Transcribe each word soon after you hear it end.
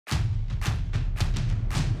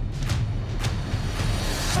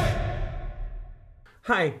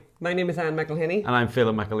Hi, my name is Anne McElhinney. And I'm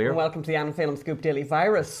Phelim And McAleer. welcome to the Anne and Phelim Scoop Daily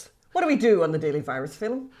Virus. What do we do on the Daily Virus,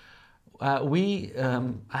 Phelim?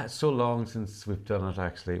 So long since we've done it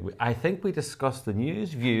actually. I think we discussed the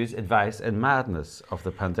news, views, advice and madness of the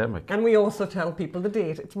pandemic. And we also tell people the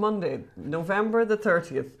date. It's Monday, November the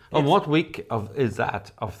 30th. And what week is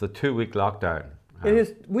that of the 2-week lockdown? It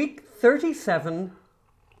is week 37.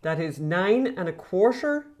 That is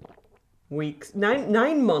 9.25 weeks,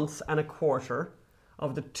 9 months and a quarter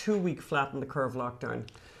of the 2-week flatten the curve lockdown.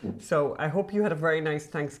 So I hope you had a very nice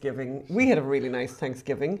Thanksgiving. We had a really nice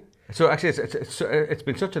Thanksgiving. So actually, it's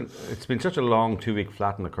been such a long 2-week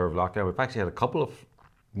flatten the curve lockdown. We've actually had a couple of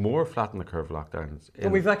more flatten the curve lockdowns. But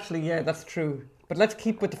we've actually, yeah, that's true. But let's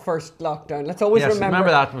keep with the first lockdown. Let's always remember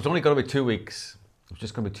that it was only going to be 2 weeks. It was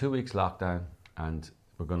just going to be 2 weeks lockdown, and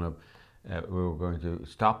we were going to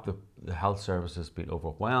stop the health services being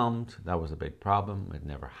overwhelmed. That was a big problem. It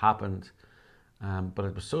never happened. But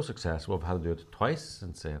it was so successful, we've had to do it twice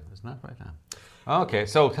since then. Isn't that right, Anne? Okay,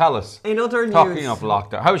 so tell us. In other news, talking of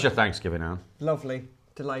lockdown, how was your Thanksgiving, Anne? Lovely,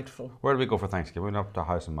 delightful. Where did we go for Thanksgiving? We went up to a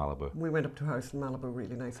house in Malibu. We went up to a house in Malibu,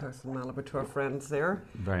 really nice house in Malibu, to our friends there.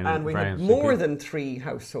 Very nice. And we had more than 3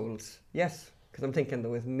 households. Yes, because I'm thinking there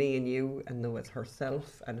was me and you, and there was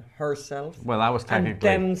herself and herself. Well, that was technically...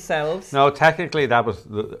 And themselves. No, technically that was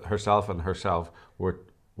herself and herself were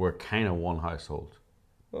kind of one household.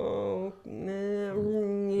 Oh,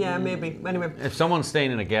 yeah, maybe. Anyway. If someone's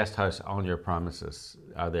staying in a guest house on your premises,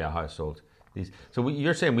 are they a household?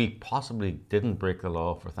 You're saying we possibly didn't break the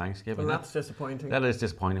law for Thanksgiving? Well, that's disappointing. That is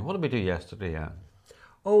disappointing. What did we do yesterday, Anne?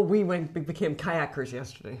 Oh, we became kayakers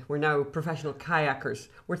yesterday. We're now professional kayakers.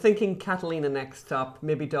 We're thinking Catalina next stop,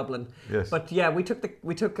 maybe Dublin. Yes. But yeah, we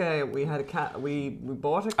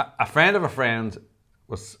bought a friend of a friend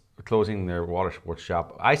was closing their water sports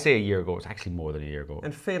shop. I say a year ago. It's actually more than a year ago.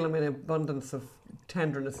 And Phelim, in abundance of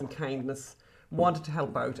tenderness and kindness, wanted to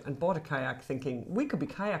help out and bought a kayak, thinking we could be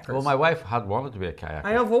kayakers. Well, my wife had wanted to be a kayaker.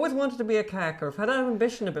 I have always wanted to be a kayaker. I've had an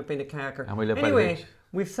ambition about being a kayaker. And we live anyway, by the beach.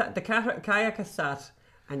 We've sat. The kayak has sat,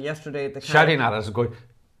 and yesterday the kayak, shouting at us, going,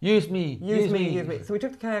 "Use me, use me." So we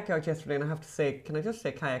took the kayak out yesterday, and I have to say, can I just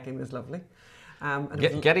say, kayaking was lovely.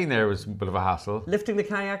 Getting there was a bit of a hassle. Lifting the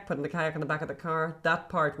kayak, putting the kayak on the back of the car, that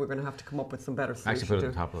part we're going to have to come up with some better solutions. Actually put it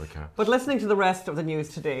on top of the car. But listening to the rest of the news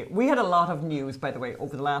today, we had a lot of news, by the way,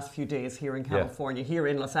 over the last few days here in California, here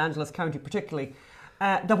in Los Angeles County particularly,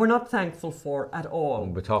 that we're not thankful for at all.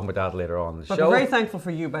 We'll be talking about that later on in the but show. We're very thankful for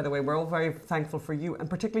you, by the way. We're all very thankful for you, and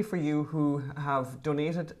particularly for you who have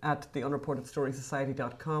donated at the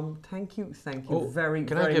unreportedstoriesociety.com. Thank you very, very much.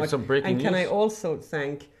 Can I give some breaking news? And can I also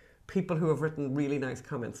thank people who have written really nice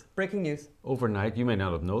comments. Breaking news. Overnight, you may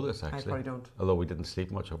not have known this actually. I probably don't. Although we didn't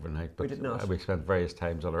sleep much overnight. But we did not. We spent various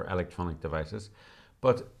times on our electronic devices.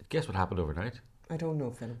 But guess what happened overnight? I don't know,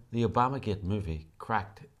 Phil. The Obamagate movie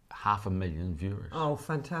cracked 500,000 viewers. Oh,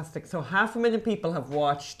 fantastic. So 500,000 people have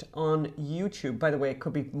watched on YouTube. By the way, it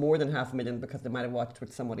could be more than 500,000 because they might have watched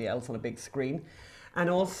with somebody else on a big screen. And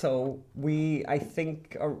also, I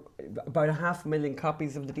think about 500,000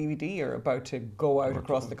 copies of the DVD are about to go out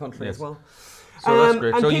across the country as well. So that's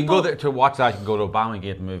great. So you can go there to watch that. You can go to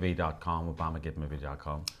obamagatemovie.com,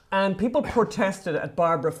 obamagatemovie.com. And people protested at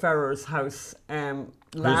Barbara Ferrer's house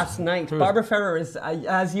last night. Barbara Ferrer is,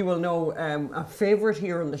 as you will know, a favourite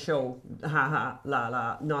here on the show. Ha ha, la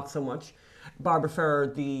la, not so much. Barbara Ferrer,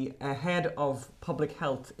 the head of public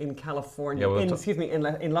health in California,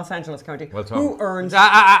 in Los Angeles County, who earns...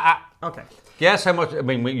 Okay. Guess how much, I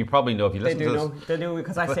mean, you probably know if you listen to this. They do,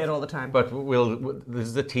 because I say it all the time. But this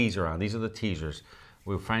is the teaser, and these are the teasers.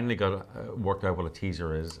 We've finally got worked out what a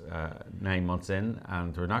teaser is 9 months in,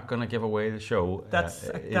 and we're not going to give away the show That's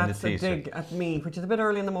a dig at me, which is a bit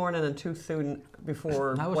early in the morning and too soon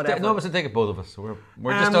before whatever. No, it's a dig at both of us. So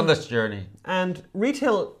we're just on this journey. And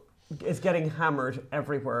retail is getting hammered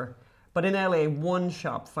everywhere. But in LA, one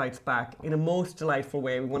shop fights back in a most delightful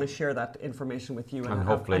way. We want to share that information with you and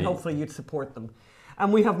hopefully you'd support them.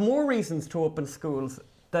 And we have more reasons to open schools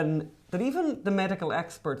than even the medical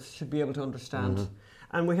experts should be able to understand. Mm-hmm.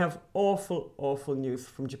 And we have awful, awful news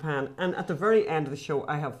from Japan. And at the very end of the show,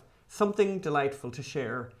 I have something delightful to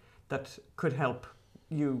share that could help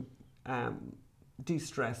you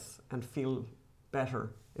de-stress and feel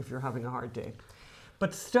better if you're having a hard day.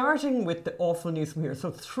 But starting with the awful news from here. So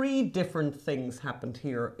 3 different things happened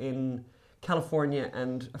here in California,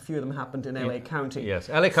 and a few of them happened in LA County. Yes,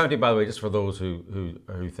 LA County, by the way, just for those who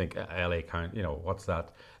think LA County, what's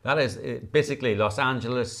that? That is basically Los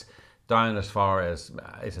Angeles, down as far as,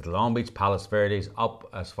 is it Long Beach, Palos Verdes, up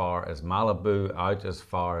as far as Malibu, out as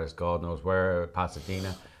far as God knows where,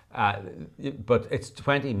 Pasadena. But it's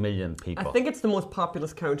 20 million people. I think it's the most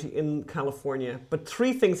populous county in California. But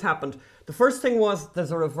 3 things happened. The first thing was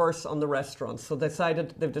there's a reverse on the restaurants. So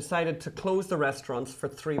they've decided to close the restaurants for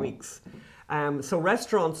 3 weeks. So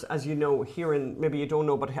restaurants, as you know, here in, maybe you don't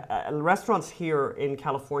know, but restaurants here in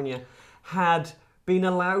California had been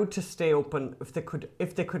allowed to stay open if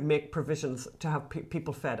they could make provisions to have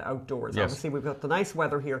people fed outdoors. Yes. Obviously, we've got the nice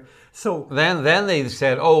weather here. So then they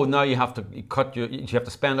said, oh, now you have to you have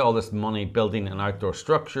to spend all this money building an outdoor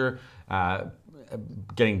structure,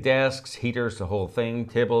 getting desks, heaters, the whole thing,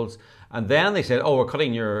 tables. And then they said, oh, we're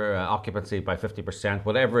cutting your occupancy by 50%,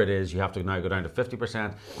 whatever it is, you have to now go down to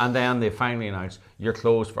 50%. And then they finally announced you're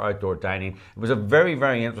closed for outdoor dining. It was a very,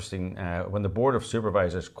 very interesting, when the Board of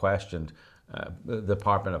Supervisors questioned the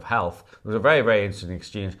Department of Health, it was a very, very interesting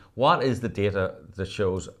exchange. What is the data that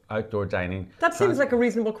shows outdoor dining? That seems like a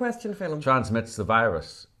reasonable question, Phelim. Transmits the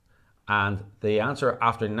virus. And the answer,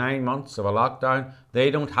 after 9 months of a lockdown,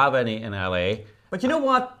 they don't have any in LA. But you know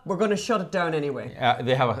what? We're going to shut it down anyway.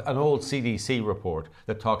 They have an old CDC report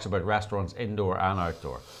that talks about restaurants indoor and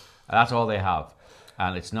outdoor. That's all they have.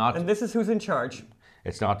 And it's not... And this is who's in charge.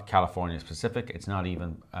 It's not California specific. It's not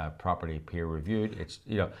even properly peer reviewed. It's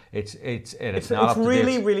not It's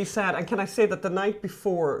really, really sad. And can I say that the night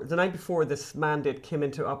before this mandate came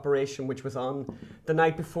into operation, which was on the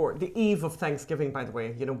night before, the eve of Thanksgiving, by the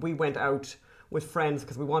way, we went out with friends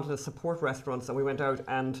because we wanted to support restaurants, and we went out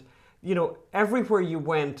and, everywhere you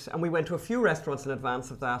went, and we went to a few restaurants in advance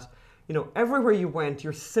of that. Everywhere you went,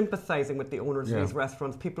 you're sympathizing with the owners of these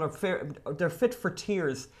restaurants. People they're fit for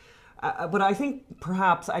tears. But I think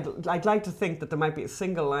perhaps I'd like to think that there might be a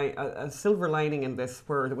silver lining in this,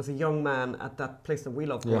 where there was a young man at that place that we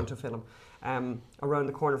love going to film, around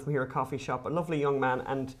the corner from here, a coffee shop, a lovely young man,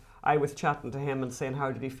 and I was chatting to him and saying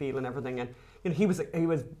how did he feel and everything, and he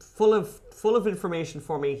was full of information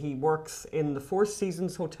for me. He works in the Four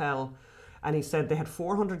Seasons Hotel, and he said they had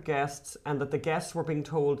 400 guests, and that the guests were being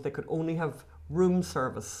told they could only have room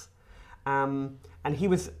service. And he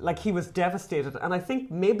was devastated. And I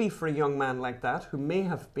think maybe for a young man like that, who may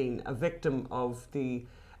have been a victim of the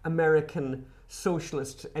American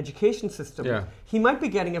socialist education system, he might be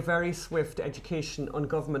getting a very swift education on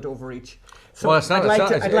government overreach. So I'd like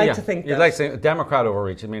to think that. You'd like to say Democrat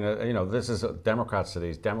overreach. I mean, this is Democrat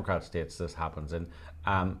cities, Democrat states. This happens, and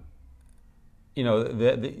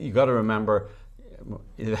you got to remember.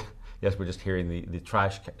 Yes, we're just hearing the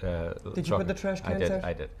trash. Did you put the trash cans out?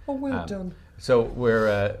 I did. Oh, well done. So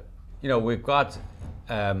we're, we've got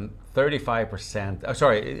 35%.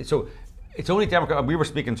 Sorry, so it's only Democrat. We were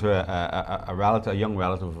speaking to a young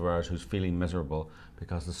relative of ours who's feeling miserable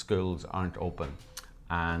because the schools aren't open,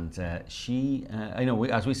 and she,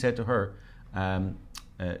 as we said to her.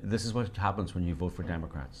 This is what happens when you vote for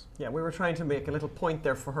Democrats. Yeah, we were trying to make a little point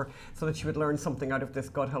there for her so that she would learn something out of this.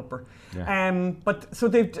 God help her. Yeah. But so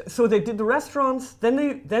they did the restaurants. Then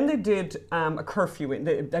they did a curfew. I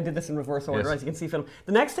did this in reverse order, as you can see, Phil.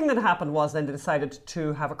 The next thing that happened was then they decided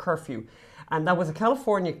to have a curfew, and that was a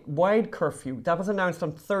California-wide curfew that was announced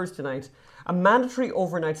on Thursday night. A mandatory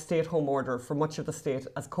overnight stay-at-home order for much of the state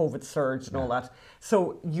as COVID surged and all that.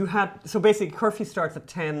 So basically curfew starts at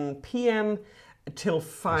 10 p.m. till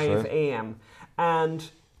 5 a.m. And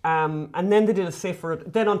then they did a safer.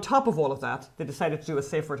 Then on top of all of that, they decided to do a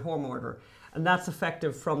safer at home order, and that's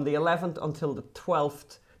effective from the 11th until the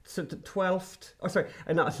 12th. So the 12th. Oh, sorry.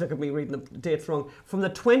 Look at me reading the dates wrong. From the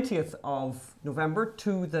 20th of November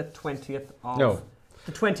to the 20th of. No.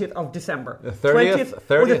 The 20th of December. The 30th.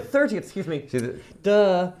 Oh, the 30th. Excuse me.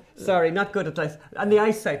 Duh. Sorry, not good at this. And the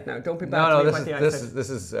eyesight now. Don't be bad to me about the eyesight. This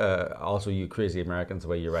is also you crazy Americans, the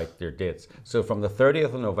way you write your dates. So from the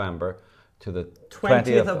 30th of November to the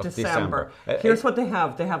 20th of December. Here's what they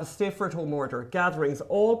have. They have a stay-at-home order. Gatherings,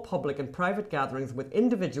 all public and private gatherings with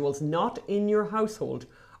individuals not in your household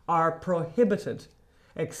are prohibited,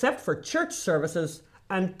 except for church services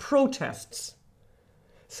and protests.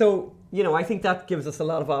 So, I think that gives us a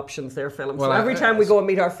lot of options there, Phelim. So every time we go and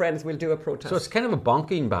meet our friends, we'll do a protest. So it's kind of a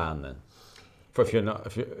bonking ban then,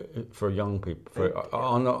 for young people.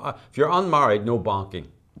 If you're unmarried, no bonking.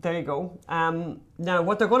 There you go. Now,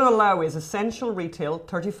 what they're going to allow is essential retail,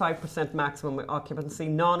 35% maximum occupancy,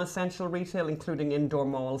 non-essential retail, including indoor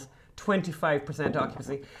malls, 25%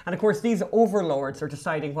 occupancy. And of course, these overlords are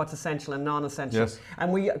deciding what's essential and non-essential. Yes.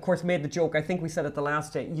 And we, of course, made the joke, I think we said it the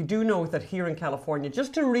last day, you do know that here in California,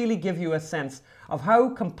 just to really give you a sense of how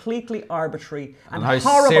completely arbitrary and how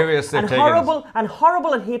horrible, serious they're horrible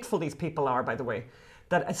and hateful these people are, by the way,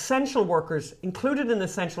 that essential workers, included in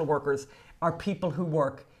essential workers, are people who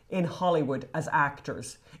work in Hollywood as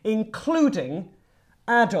actors, including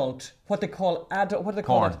what they call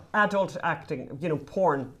adult acting,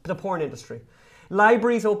 porn, the porn industry.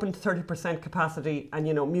 Libraries open to 30% capacity, and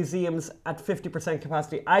museums at 50%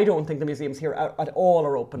 capacity. I don't think the museums here at all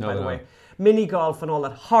are open, by the way. Mini golf and all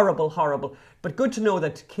that, horrible. But good to know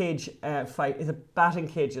that cage fight is batting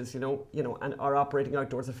cages, and are operating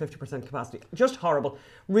outdoors at 50% capacity. Just horrible,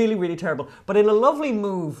 really, really terrible. But in a lovely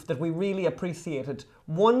move that we really appreciated,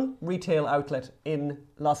 one retail outlet in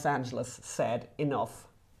Los Angeles said enough.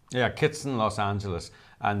 Yeah, Kitson, Los Angeles.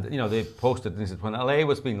 And, they posted, and they said, when LA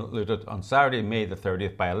was being looted on Saturday, May the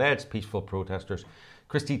 30th, by alleged peaceful protesters,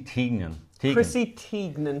 Chrissy Teigen,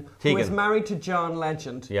 who is married to John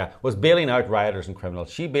Legend. Yeah, was bailing out rioters and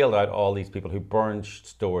criminals. She bailed out all these people who burned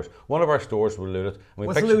stores. One of our stores were looted.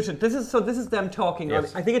 Looted. This is them talking.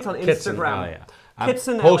 Yes. I think it's on Instagram.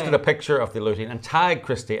 Kitson posted a picture of the looting and tagged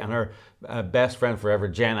Christy and her best friend forever,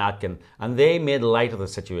 Jen Atkin, and they made light of the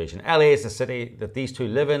situation. LA is a city that these two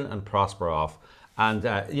live in and prosper off. And,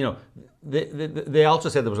 they also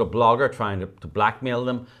said there was a blogger trying to blackmail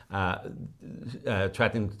them,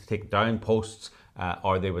 threatening to take down posts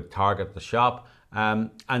or they would target the shop.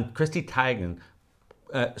 And Christy Teigen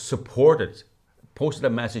posted a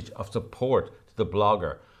message of support to the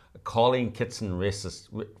blogger, calling Kitson racist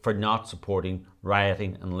for not supporting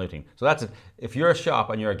rioting and looting. So that's it. If you're a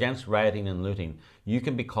shop and you're against rioting and looting, you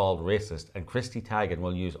can be called racist, and Christy Teigen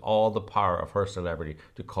will use all the power of her celebrity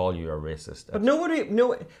to call you a racist. But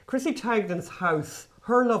Christy Teigen's house,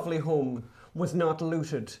 her lovely home, was not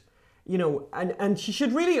looted. And she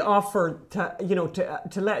should really offer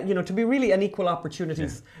to be really an equal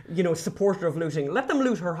opportunities, supporter of looting. Let them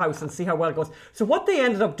loot her house and see how well it goes. So what they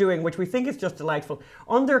ended up doing, which we think is just delightful,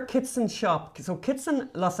 on their Kitson shop, so Kitson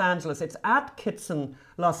Los Angeles, it's at Kitson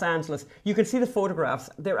Los Angeles. You can see the photographs.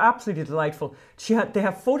 They're absolutely delightful. They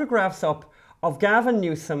have photographs up of Gavin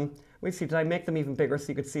Newsom. Wait, see, did I make them even bigger so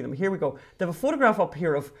you could see them? Here we go. They have a photograph up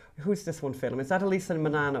here of, who's this one film? Is that Elisa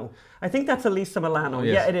Milano? I think that's Elisa Milano. Oh,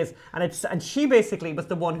 yes. Yeah, it is. And she basically was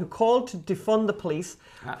the one who called to defund the police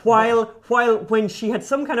while when she had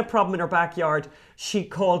some kind of problem in her backyard, she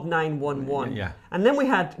called 911. Yeah. And then we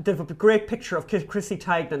had the great picture of Chrissy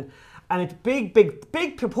Teigen. And it's big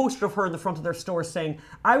poster of her in the front of their store saying,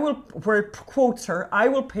 where it quotes her, "I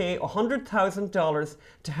will pay $100,000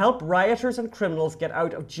 to help rioters and criminals get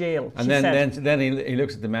out of jail." And then he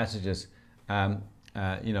looks at the messages,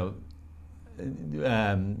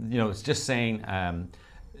 it's just saying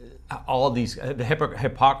all these the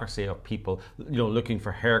hypocrisy of people, looking for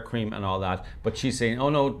hair cream and all that. But she's saying, "Oh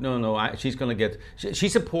no, she's going to get." She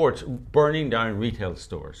supports burning down retail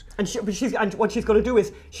stores, and what she's going to do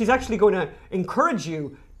is she's actually going to encourage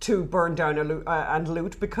you to burn down and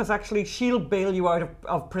loot, because actually she'll bail you out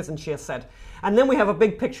of prison, she has said. And then we have a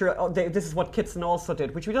big picture. This is what Kitson also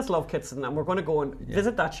did, which we just love Kitson, and we're going to go and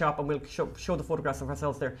visit that shop, and we'll show the photographs of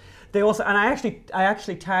ourselves there. They also, and I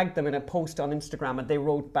actually tagged them in a post on Instagram, and they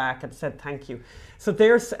wrote back and said thank you. So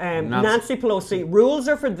there's Nancy Pelosi. Rules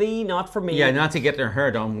are for thee, not for me. Yeah, Nancy getting her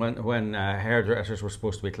hair done when hairdressers were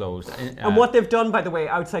supposed to be closed. And what they've done, by the way,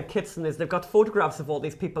 outside Kitson is they've got photographs of all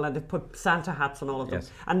these people, and they've put Santa hats on all of them.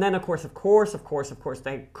 Yes. And then, of course,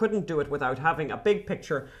 they couldn't do it without having a big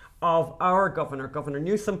picture of our Governor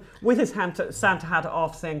Newsom, with his Santa hat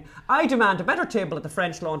off, saying, "I demand a better table at the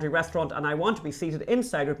French Laundry restaurant, and I want to be seated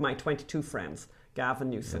inside with my 22 friends."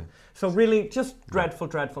 Gavin Newsom. Yeah. So really, just dreadful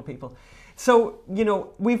people. So,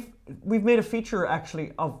 we've made a feature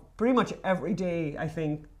actually of pretty much every day, I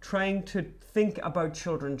think, trying to think about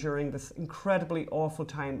children during this incredibly awful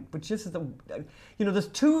time. But just there's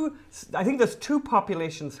two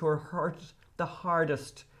populations who are hurt the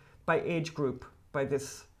hardest by age group by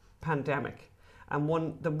this pandemic, and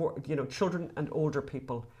children and older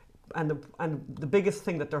people, and the biggest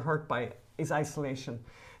thing that they're hurt by is isolation.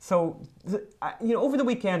 So over the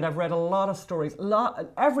weekend I've read a lot of stories,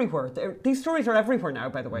 everywhere. These stories are everywhere now,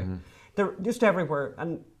 by the way. Mm-hmm. They're just everywhere,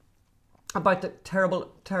 and about the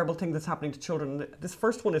terrible thing that's happening to children. This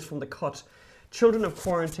first one is from The Cut. Children of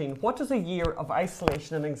quarantine. What does a year of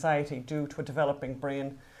isolation and anxiety do to a developing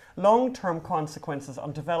brain? Long-term consequences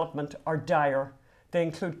on development are dire. They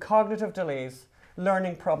include cognitive delays,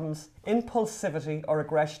 learning problems, impulsivity or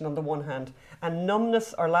aggression on the one hand, and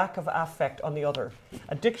numbness or lack of affect on the other,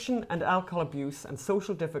 addiction and alcohol abuse, and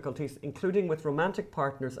social difficulties, including with romantic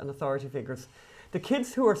partners and authority figures. The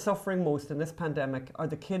kids who are suffering most in this pandemic are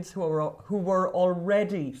the kids who were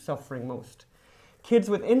already suffering most. Kids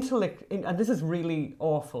with and this is really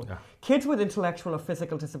awful, kids with intellectual or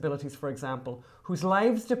physical disabilities, for example, whose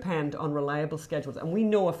lives depend on reliable schedules, and we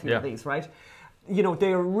know a few of these, right?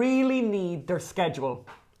 They really need their schedule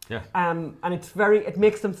Yeah. And it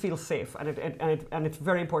makes them feel safe, and it's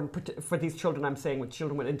very important for these children. I'm saying, with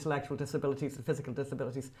children with intellectual disabilities and physical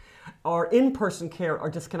disabilities, or in-person care are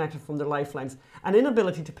disconnected from their lifelines, and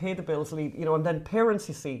inability to pay the bills lead, and then parents,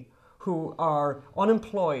 you see, who are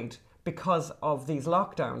unemployed because of these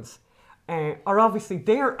lockdowns, are obviously,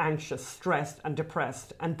 they're anxious, stressed and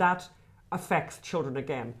depressed, and that affects children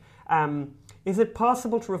again. Is it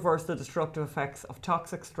possible to reverse the destructive effects of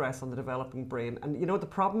toxic stress on the developing brain? And the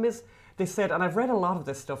problem is, they said, and I've read a lot of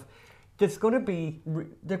this stuff, they said it's going to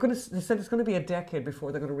be a decade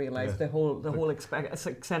before they're going to realise the whole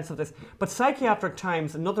sense of this. But Psychiatric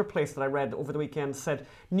Times, another place that I read over the weekend, said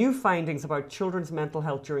new findings about children's mental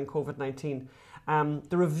health during COVID-19.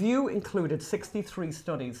 The review included 63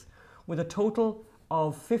 studies with a total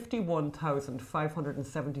of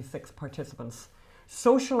 51,576 participants.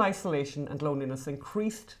 Social isolation and loneliness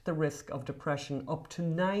increased the risk of depression up to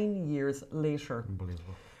 9 years later.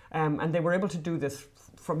 Unbelievable. And they were able to do this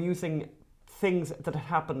from using things that had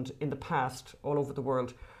happened in the past all over the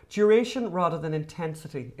world. Duration rather than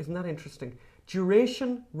intensity. Isn't that interesting?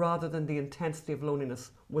 Duration rather than the intensity of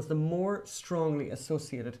loneliness was the more strongly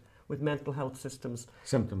associated with mental health symptoms.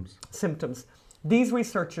 These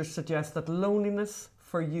researchers suggest that loneliness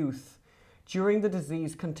for youth during the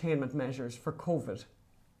disease containment measures for COVID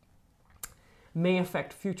may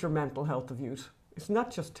affect future mental health of youth. Isn't that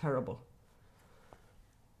just terrible?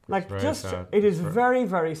 It is very,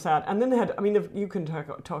 very sad. And then they had, you can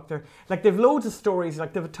talk there. They've loads of stories.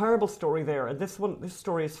 They've a terrible story there. And this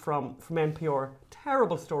story is from NPR.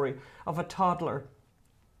 Terrible story of a toddler,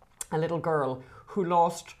 a little girl who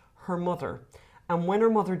lost her mother. And when her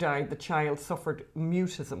mother died, the child suffered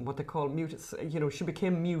mutism, what they call mutism. She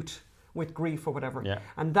became mute with grief or whatever. Yeah.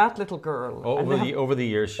 And that little girl... over the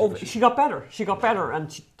years... She got better. She got better.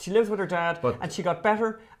 And she lives with her dad. And she got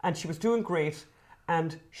better. And she was doing great.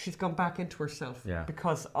 And she's gone back into herself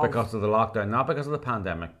because of the lockdown, not because of the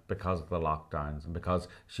pandemic, because of the lockdowns, and because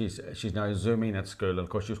she's now Zooming at school. And of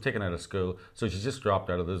course, she was taken out of school, so she's just dropped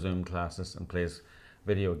out of the Zoom classes and plays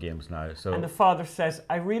video games now. So, and the father says,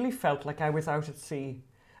 I really felt like I was out at sea.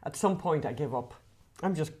 At some point, I give up.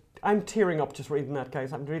 I'm tearing up just reading that,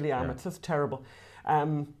 guys. I really am. Yeah. It's just terrible.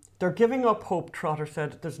 They're giving up hope, Trotter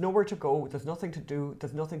said. There's nowhere to go. There's nothing to do.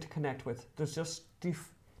 There's nothing to connect with. There's just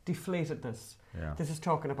deflatedness. Yeah. This is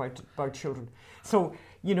talking about children. So,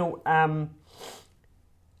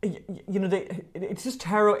 it's just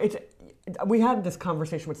terrible. We had this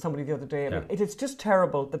conversation with somebody the other day. Yeah. It is just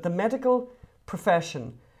terrible that the medical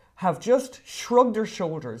profession have just shrugged their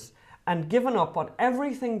shoulders and given up on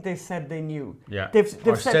everything they said they knew. Yeah. They've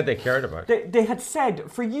said they cared about. They had said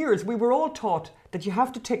for years, we were all taught that you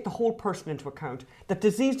have to take the whole person into account, that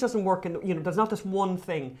disease doesn't work in, there's not this one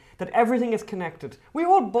thing, that everything is connected. We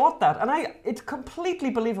all bought that, and it's completely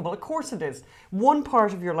believable. Of course it is. One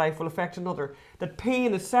part of your life will affect another, that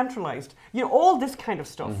pain is centralized, all this kind of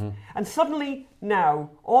stuff. Mm-hmm. And suddenly now,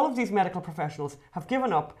 all of these medical professionals have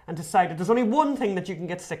given up and decided there's only one thing that you can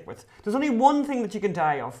get sick with. There's only one thing that you can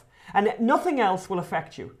die of, and nothing else will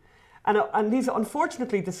affect you. And these,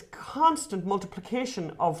 unfortunately, this constant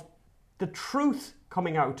multiplication of the truth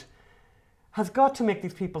coming out has got to make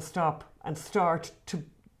these people stop and start to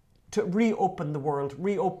reopen the world,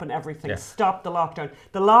 reopen everything, stop the lockdown.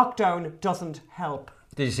 The lockdown doesn't help.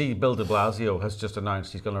 Did you see Bill de Blasio has just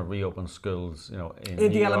announced he's going to reopen schools,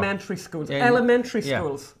 in the elementary schools.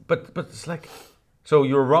 Schools. But it's like, so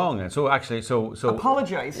you're wrong. And so actually, so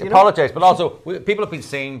apologise. Apologise, but also people have been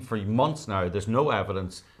saying for months now there's no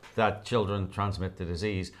evidence that children transmit the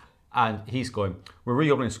disease. And he's going, we're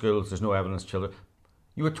reopening schools, there's no evidence, children.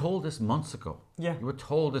 You were told this months ago. Yeah. You were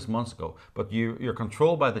told this months ago. But you're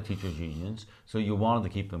controlled by the teachers' unions, so you wanted to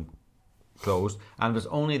keep them closed. And it was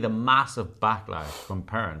only the massive backlash from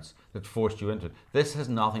parents that forced you into it. This has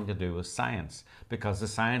nothing to do with science, because the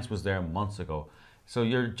science was there months ago. So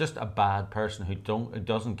you're just a bad person who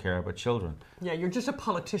doesn't care about children. Yeah, you're just a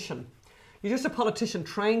politician. You're just a politician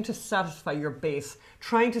trying to satisfy your base,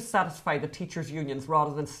 trying to satisfy the teachers' unions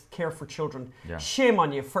rather than care for children. Yeah. Shame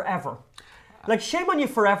on you forever. Shame on you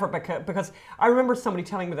forever, because I remember somebody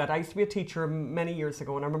telling me that. I used to be a teacher many years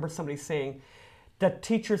ago, and I remember somebody saying that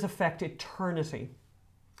teachers affect eternity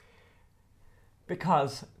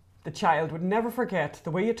because the child would never forget the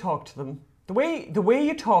way you talked to them. The way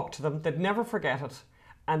you talked to them, they'd never forget it,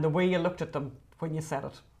 and the way you looked at them when you said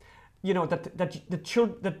it.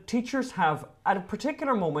 That teachers have, at a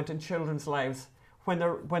particular moment in children's lives, when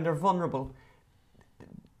they're vulnerable,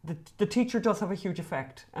 the teacher does have a huge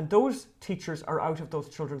effect. And those teachers are out of those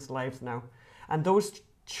children's lives now. And those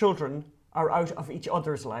children are out of each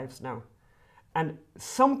other's lives now. And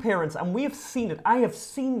some parents, and we have seen it, I have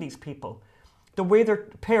seen these people, the way their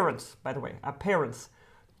parents, by the way, parents,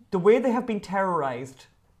 the way they have been terrorized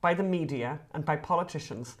by the media and by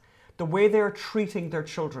politicians, the way they're treating their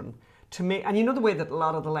children to make, and you know the way that a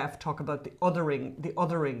lot of the left talk about the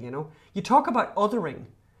othering, you know? You talk about othering.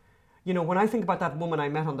 You know, when I think about that woman I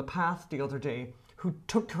met on the path the other day who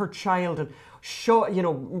took her child and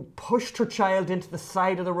pushed her child into the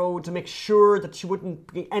side of the road to make sure that she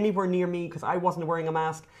wouldn't be anywhere near me because I wasn't wearing a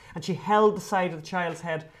mask, and she held the side of the child's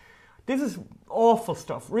head. This is awful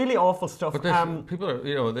stuff, really awful stuff. But people are,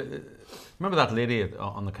 remember that lady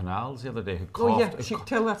on the canals the other day who coughed? Oh yeah,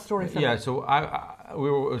 tell that story. Yeah, so it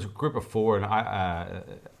was a group of four, and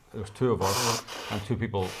there was two of us and two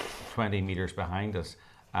people 20 metres behind us,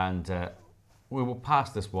 and we were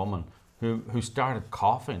past this woman who started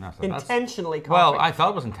coughing. I thought, intentionally coughing. Well, I thought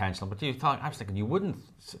it was intentional, but I was thinking you wouldn't,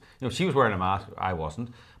 she was wearing a mask, I wasn't,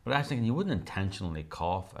 but I was thinking you wouldn't intentionally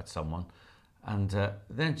cough at someone. And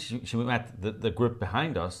then she met the group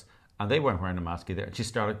behind us, and they weren't wearing a mask either, and she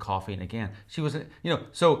started coughing again. She was,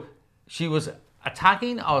 so she was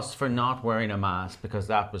attacking us for not wearing a mask because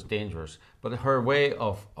that was dangerous. But her way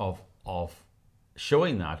of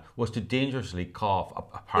showing that was to dangerously cough,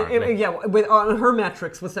 apparently. On her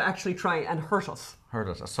metrics was to actually try and hurt us.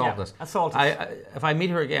 Assault us. If I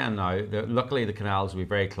meet her again now, luckily the canals will be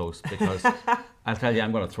very close, because I'll tell you,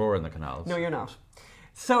 I'm going to throw her in the canals. No, you're not.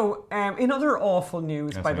 So, in other awful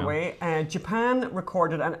news, by the way, Japan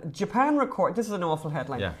recorded, this is an awful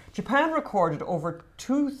headline. Yeah. Japan recorded over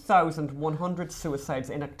 2,100 suicides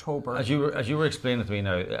in October. As you were explaining to me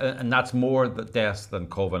now, and that's more deaths than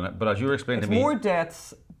COVID, but as you were explaining to me... more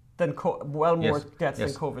deaths than deaths than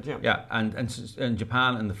COVID, yeah. Yeah, and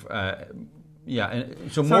Japan and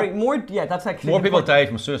that's actually more people died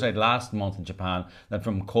from suicide last month in Japan than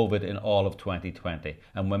from COVID in all of 2020,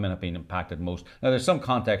 and women have been impacted most. Now, there's some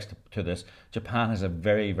context to this. Japan has a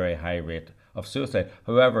very, very high rate of suicide.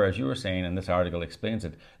 However, as you were saying, and this article explains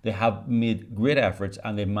it, they have made great efforts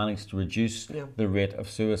and they've managed to reduce the rate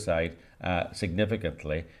of suicide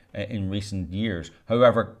significantly in recent years.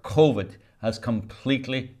 However, COVID has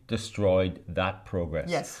completely destroyed that progress.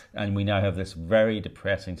 Yes. And we now have this very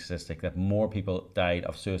depressing statistic that more people died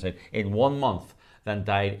of suicide in 1 month than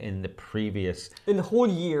died in the previous... in the whole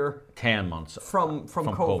year... 10 months. From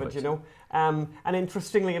COVID, and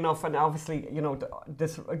interestingly enough, and obviously,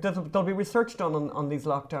 there'll be research done on these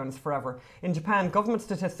lockdowns forever. In Japan, government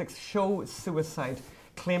statistics show suicide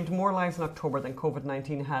claimed more lives in October than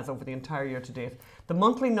COVID-19 has over the entire year to date. The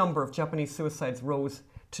monthly number of Japanese suicides rose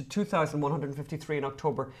to 2,153 in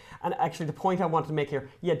October. And actually, the point I wanted to make here,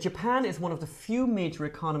 Japan is one of the few major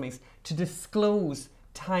economies to disclose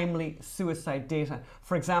timely suicide data.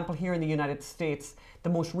 For example, here in the United States, the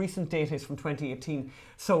most recent data is from 2018.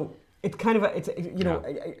 So it kind of,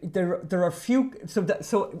 there are few.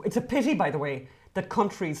 So it's a pity, by the way, that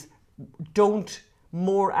countries don't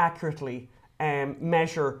more accurately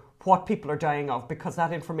measure what people are dying of, because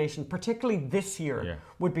that information, particularly this year,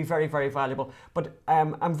 would be very, very valuable. But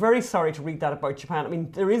I'm very sorry to read that about Japan. I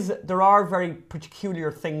mean, there are very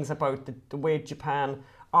peculiar things about the way Japan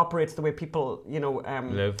operates, the way people,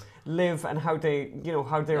 live, and how they,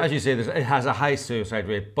 how they're... As you say, it has a high suicide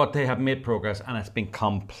rate, but they have made progress, and it's been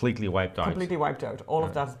completely wiped out. Completely wiped out. All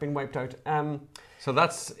of that has been wiped out. So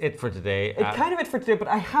that's it for today. It's kind of it for today, but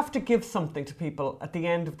I have to give something to people at the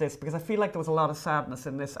end of this, because I feel like there was a lot of sadness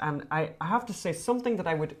in this, and I have to say something that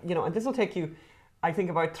I would, and this will take you, I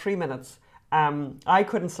think, about 3 minutes. I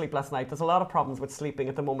couldn't sleep last night. There's a lot of problems with sleeping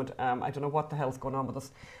at the moment. I don't know what the hell's going on with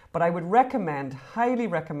us, but I would highly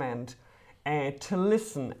recommend to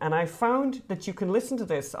listen. And I found that you can listen to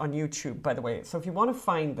this on YouTube, by the way. So if you want to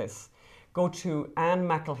find this, go to Anne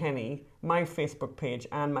McElhenney, my Facebook page,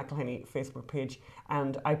 Anne McElhenney Facebook page,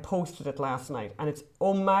 and I posted it last night. And it's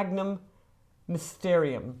O Magnum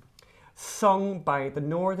Mysterium, sung by the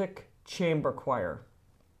Nordic Chamber Choir.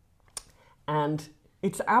 And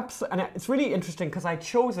it's really interesting because I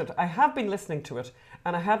chose it. I have been listening to it,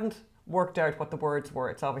 and I hadn't worked out what the words were.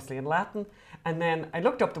 It's obviously in Latin. And then I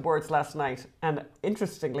looked up the words last night, and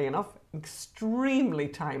interestingly enough, extremely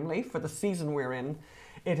timely for the season we're in.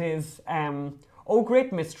 It is, O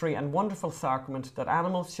great mystery and wonderful sacrament that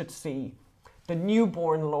animals should see, the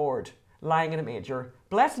newborn Lord lying in a manger.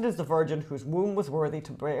 Blessed is the Virgin whose womb was worthy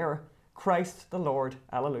to bear Christ the Lord.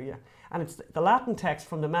 Alleluia. And it's the Latin text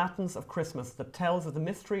from the Matins of Christmas that tells of the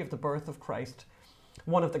mystery of the birth of Christ,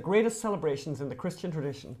 one of the greatest celebrations in the Christian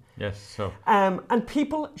tradition. Yes, so... and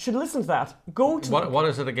people should listen to that. Go to... What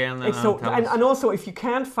is it again then? And also, if you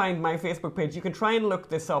can't find my Facebook page, you can try and look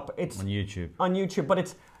this up. It's on YouTube. On YouTube, but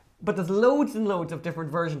it's But there's loads and loads of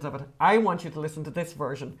different versions of it. I want you to listen to this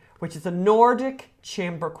version, which is a Nordic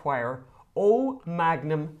chamber choir, O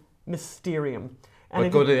Magnum Mysterium. And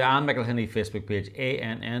but go to the Anne McElhinney Facebook page,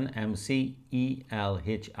 ANNMCELHINNEY,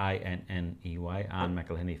 Anne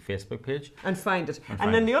McElhinney Facebook page. And find it.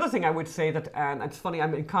 And then the other thing I would say that, and it's funny,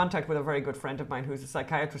 I'm in contact with a very good friend of mine who's a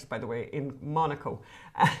psychiatrist, by the way, in Monaco.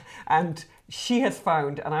 And she has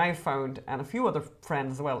found, and I've found, and a few other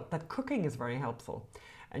friends as well, that cooking is very helpful.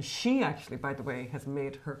 And she actually, by the way, has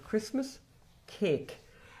made her Christmas cake.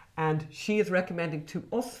 And she is recommending to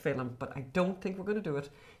us, Phelim, but I don't think we're going to do it.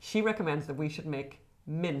 She recommends that we should make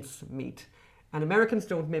mince meat. And Americans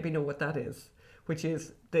don't maybe know what that is, which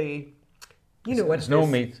is there's no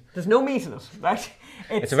meat. There's no meat in it, right?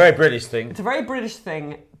 It's a very British thing. It's a very British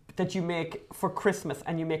thing that you make for Christmas,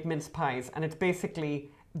 and you make mince pies. And it's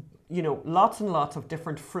basically, lots and lots of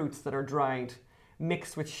different fruits that are dried,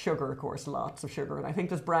 mixed with sugar, of course, lots of sugar. And I think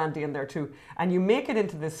there's brandy in there too. And you make it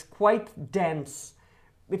into this quite dense...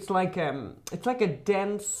 It's like a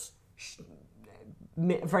dense,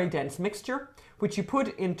 very dense mixture, which you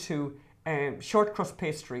put into short crust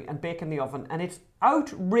pastry and bake in the oven, and it's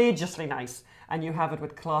outrageously nice. And you have it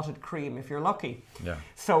with clotted cream if you're lucky. Yeah.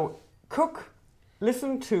 So cook,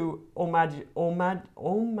 listen to O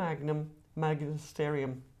Magnum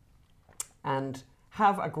Magisterium, and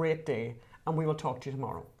have a great day. And we will talk to you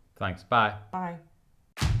tomorrow. Thanks. Bye. Bye.